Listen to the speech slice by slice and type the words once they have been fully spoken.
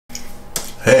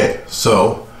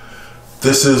So,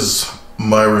 this is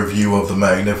my review of the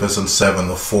Magnificent Seven,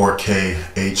 the 4K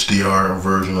HDR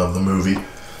version of the movie.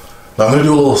 Now, I'm going to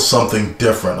do a little something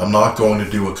different. I'm not going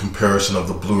to do a comparison of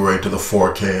the Blu-ray to the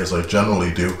 4K as I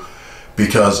generally do,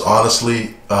 because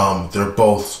honestly, they're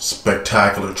both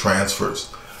spectacular transfers.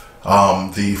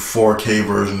 The 4K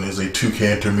version is a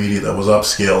 2K intermediate that was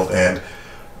upscaled, and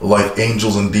like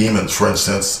Angels and Demons, for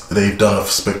instance, they've done a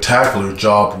spectacular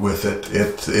job with it.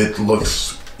 It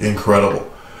looks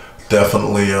incredible.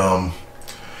 Definitely,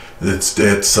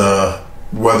 it's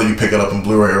whether you pick it up in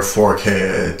Blu-ray or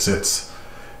 4K,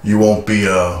 you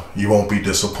won't be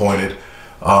disappointed.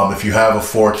 If you have a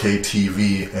 4K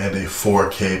TV and a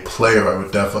 4K player, I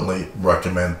would definitely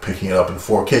recommend picking it up in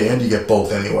 4K, and you get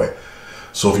both anyway.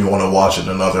 So if you want to watch it in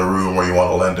another room, or you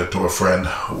want to lend it to a friend,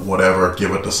 whatever,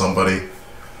 give it to somebody,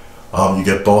 you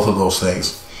get both of those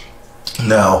things.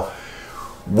 Now,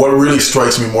 what really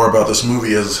strikes me more about this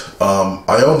movie is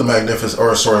I own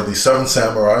the Seven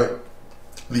Samurai,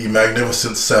 the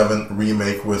Magnificent Seven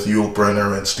remake with Yul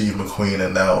Brynner and Steve McQueen,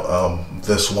 and now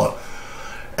this one.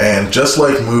 And just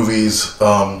like movies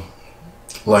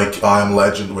like I Am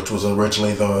Legend, which was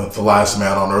originally the Last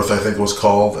Man on Earth, I think it was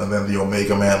called, and then the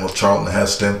Omega Man with Charlton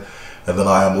Heston, and then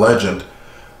I Am Legend,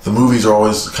 the movies are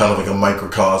always kind of like a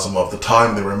microcosm of the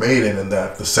time they were made in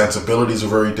that the sensibilities are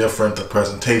very different, the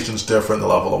presentation's different, the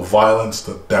level of violence,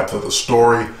 the depth of the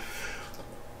story,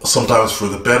 sometimes for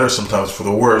the better, sometimes for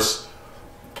the worse.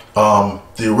 The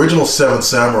original Seven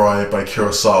Samurai by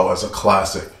Kurosawa is a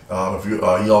classic.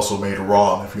 He also made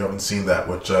Ron, if you haven't seen that,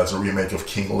 which is a remake of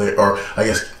King Lear, or I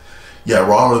guess, yeah,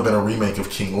 Ron would have been a remake of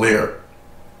King Lear.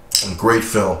 A great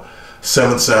film.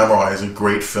 Seven Samurai is a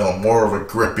great film, more of a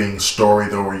gripping story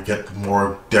though, where you get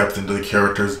more depth into the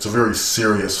characters. It's a very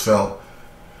serious film.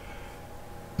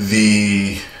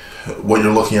 What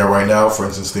you're looking at right now, for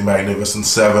instance, the Magnificent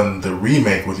Seven, the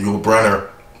remake with Yul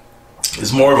Brynner,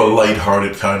 is more of a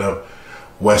light-hearted kind of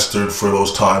Western for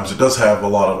those times. It does have a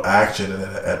lot of action in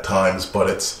it at times, but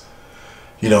it's,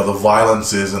 you know, the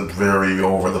violence isn't very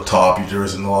over the top. There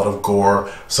isn't a lot of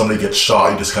gore. Somebody gets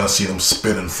shot, you just kind of see them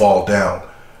spin and fall down.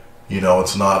 You know,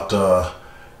 it's not,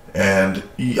 and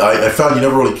I found you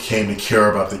never really came to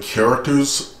care about the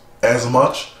characters as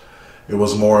much. It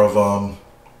was more of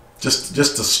just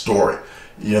a story.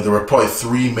 You know, there were probably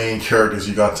three main characters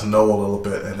you got to know a little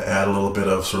bit and add a little bit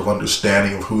of sort of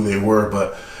understanding of who they were,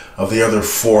 but of the other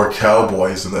four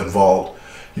cowboys involved,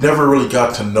 you never really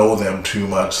got to know them too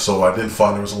much, so I did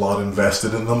find there was a lot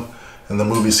invested in them, and the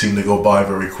movie seemed to go by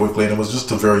very quickly, and it was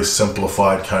just a very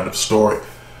simplified kind of story.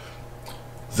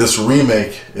 This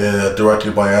remake,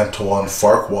 directed by Antoine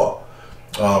Fuqua,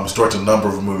 he's directed a number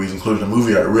of movies, including a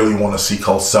movie I really want to see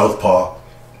called Southpaw,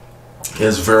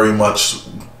 is very much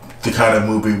the kind of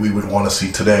movie we would want to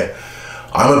see today.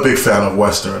 I'm a big fan of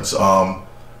Westerns.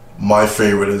 My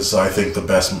favorite is, I think the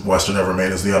best Western ever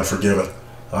made is The Unforgiven.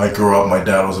 I grew up, my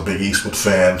dad was a big Eastwood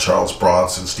fan, Charles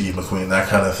Bronson, Steve McQueen, that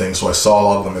kind of thing, so I saw a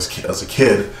lot of them as a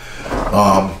kid.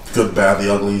 Good, Bad,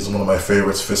 the Ugly is one of my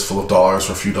favorites, Fistful of Dollars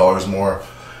for a few dollars more.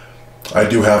 I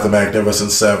do have the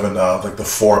Magnificent Seven, like the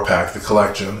 4-pack, the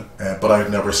collection, but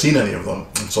I've never seen any of them.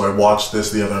 And so I watched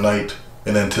this the other night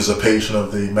in anticipation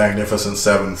of the Magnificent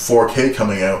Seven 4K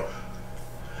coming out.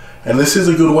 And this is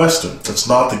a good Western. It's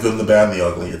not The Good, the Bad, and the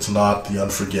Ugly. It's not The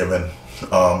Unforgiven.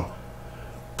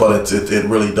 But it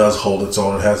really does hold its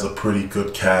own. It has a pretty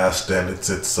good cast, and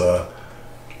it's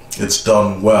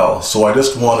done well. So I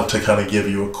just wanted to kind of give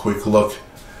you a quick look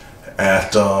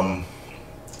at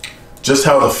just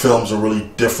how the films are really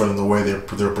different in the way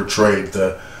they're portrayed.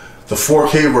 The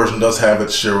 4K version does have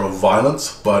its share of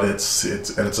violence, but it's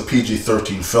a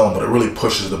PG-13 film, but it really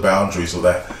pushes the boundaries of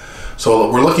that.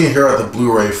 So we're looking here at the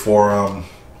Blu-ray for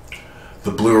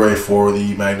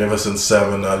the Magnificent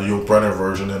Seven, Yul Brynner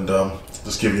version, and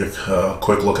just give you a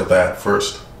quick look at that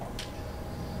first.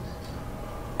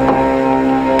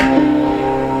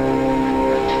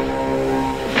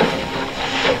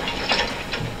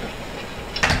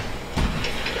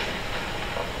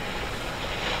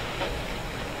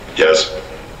 Yes.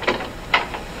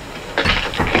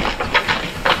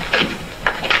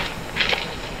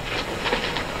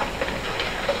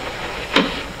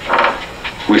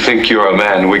 We think you're a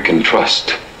man we can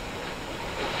trust.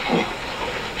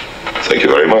 Thank you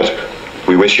very much.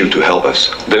 We wish you to help us.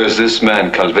 There's this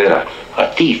man, Calvera.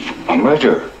 A thief, a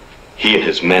murderer. He and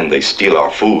his men, they steal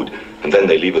our food, and then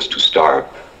they leave us to starve.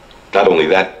 Not only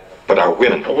that, but our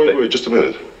women. Oh, wait, just a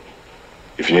minute.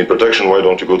 If you need protection, why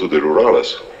don't you go to the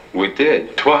Rurales? We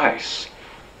did, twice.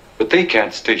 But they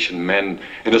can't station men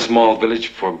in a small village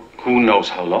for who knows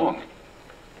how long.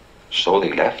 So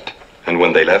they left. And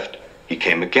when they left, He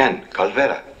came again,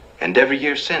 Calvera, and every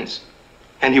year since.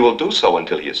 And he will do so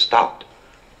until he is stopped.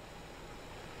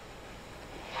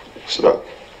 Sit up.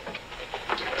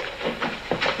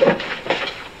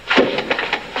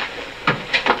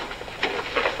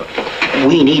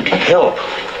 We need help.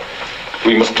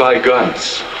 We must buy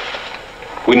guns.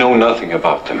 We know nothing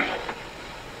about them.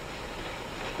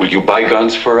 Will you buy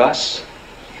guns for us?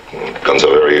 Guns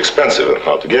are very expensive and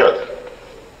hard to get.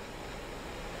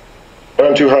 Why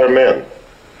don't you hire men?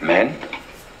 Men?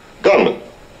 Gunmen.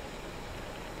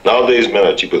 Nowadays, men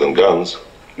are cheaper than guns.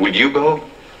 Will you go?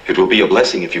 It will be a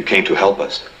blessing if you came to help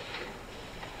us.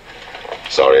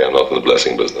 Sorry, I'm not in the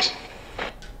blessing business.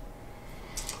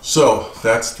 So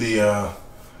that's the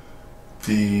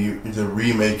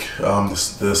remake,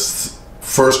 this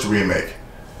first remake,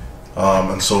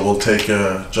 and so we'll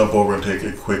jump over and take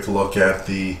a quick look at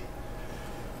the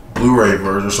Blu-ray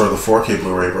version, sorry, the 4K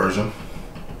Blu-ray version.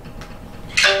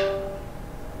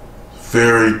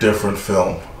 Very different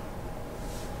film,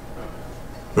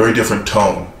 very different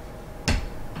tone.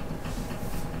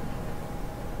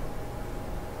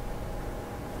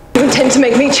 You intend to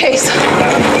make me chase?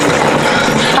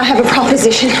 I have a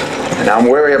proposition. And I'm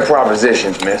wary of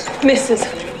propositions, miss. Mrs.,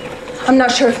 I'm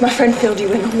not sure if my friend filled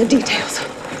you in on the details.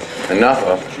 Enough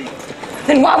of.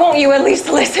 Then why won't you at least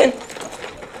listen?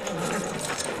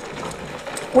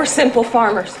 We're simple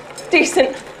farmers,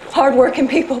 decent, hard-working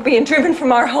people being driven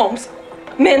from our homes.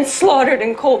 Men slaughtered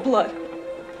in cold blood.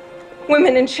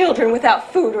 Women and children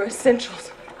without food or essentials.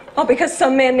 All because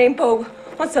some man named Bogue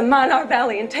wants to mine our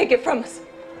valley and take it from us.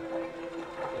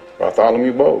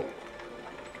 Bartholomew Bogue.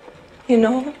 You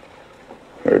know him?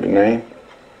 Heard the name.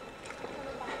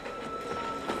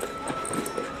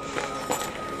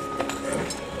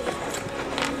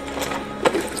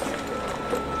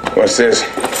 What's this?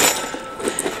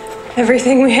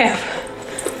 Everything we have.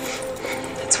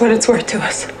 That's what it's worth to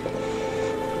us.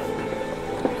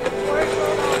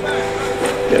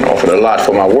 Been offered a lot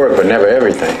for my work, but never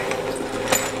everything.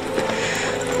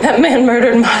 That man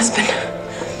murdered my husband.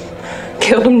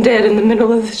 Killed him dead in the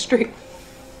middle of the street.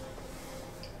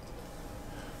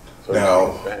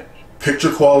 Now,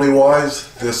 picture quality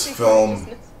wise, this film,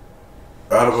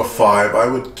 out of a 5, I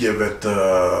would give it,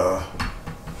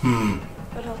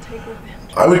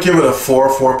 I would give it a 4,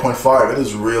 4.5. It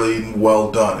is really well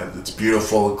done. It's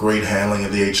beautiful, great handling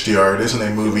of the HDR. It isn't a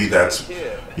movie that's,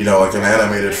 you know, like an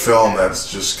animated film that's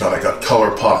just kind of got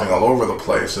color popping all over the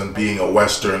place. And being a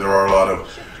Western, there are a lot of,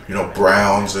 you know,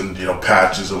 browns and, you know,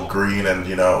 patches of green and,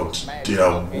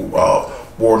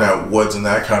 worn out woods and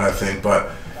that kind of thing.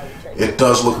 But it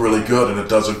does look really good, and it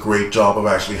does a great job of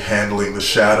actually handling the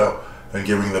shadow and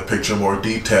giving the picture more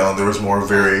detail. And there is more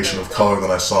variation of color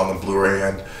than I saw on the Blu-ray,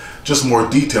 and just more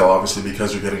detail, obviously,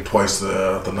 because you're getting twice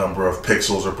the number of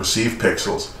pixels or perceived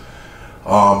pixels.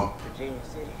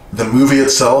 The movie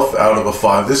itself, out of a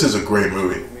 5, this is a great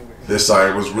movie. This,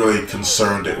 I was really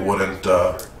concerned it wouldn't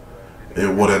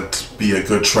be a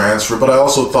good transfer, but I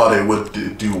also thought it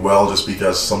would do well, just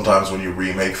because sometimes when you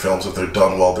remake films, if they're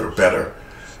done well, they're better.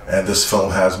 And this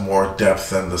film has more depth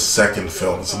than the second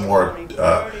film. It's more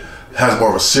has more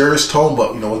of a serious tone,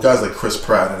 but, you know, with guys like Chris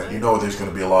Pratt in it, you know there's going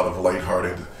to be a lot of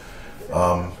lighthearted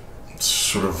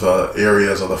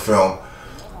areas of the film.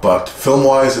 But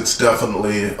film-wise, it's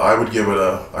definitely, I'd give it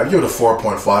a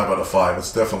 4.5 out of 5.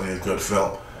 It's definitely a good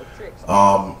film.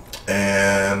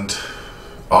 And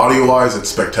audio-wise, it's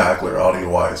spectacular.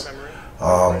 Audio-wise,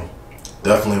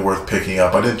 definitely worth picking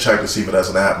up. I didn't check to see if it has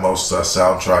an Atmos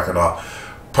soundtrack or not.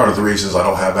 Part of the reason is I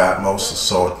don't have Atmos,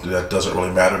 so that doesn't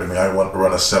really matter to me. I want to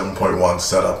run a 7.1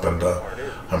 setup, and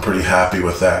I'm pretty happy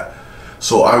with that.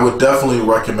 So I would definitely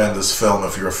recommend this film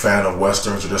if you're a fan of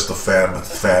Westerns or just a fan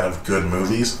of good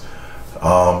movies.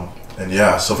 And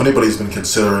yeah, so if anybody's been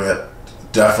considering it,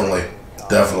 definitely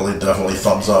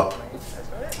thumbs up.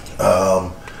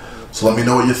 So let me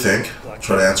know what you think.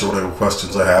 Try to answer whatever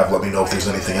questions I have. Let me know if there's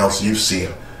anything else you've seen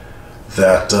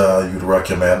that you'd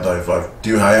recommend. I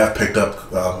have picked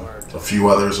up a few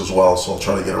others as well, so I'll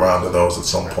try to get around to those at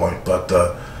some point. But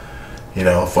you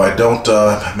know, if I don't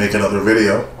make another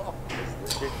video,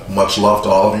 much love to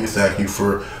all of you. Thank you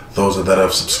for those that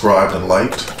have subscribed and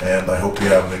liked, and I hope you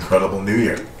have an incredible new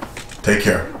year. Take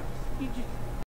care.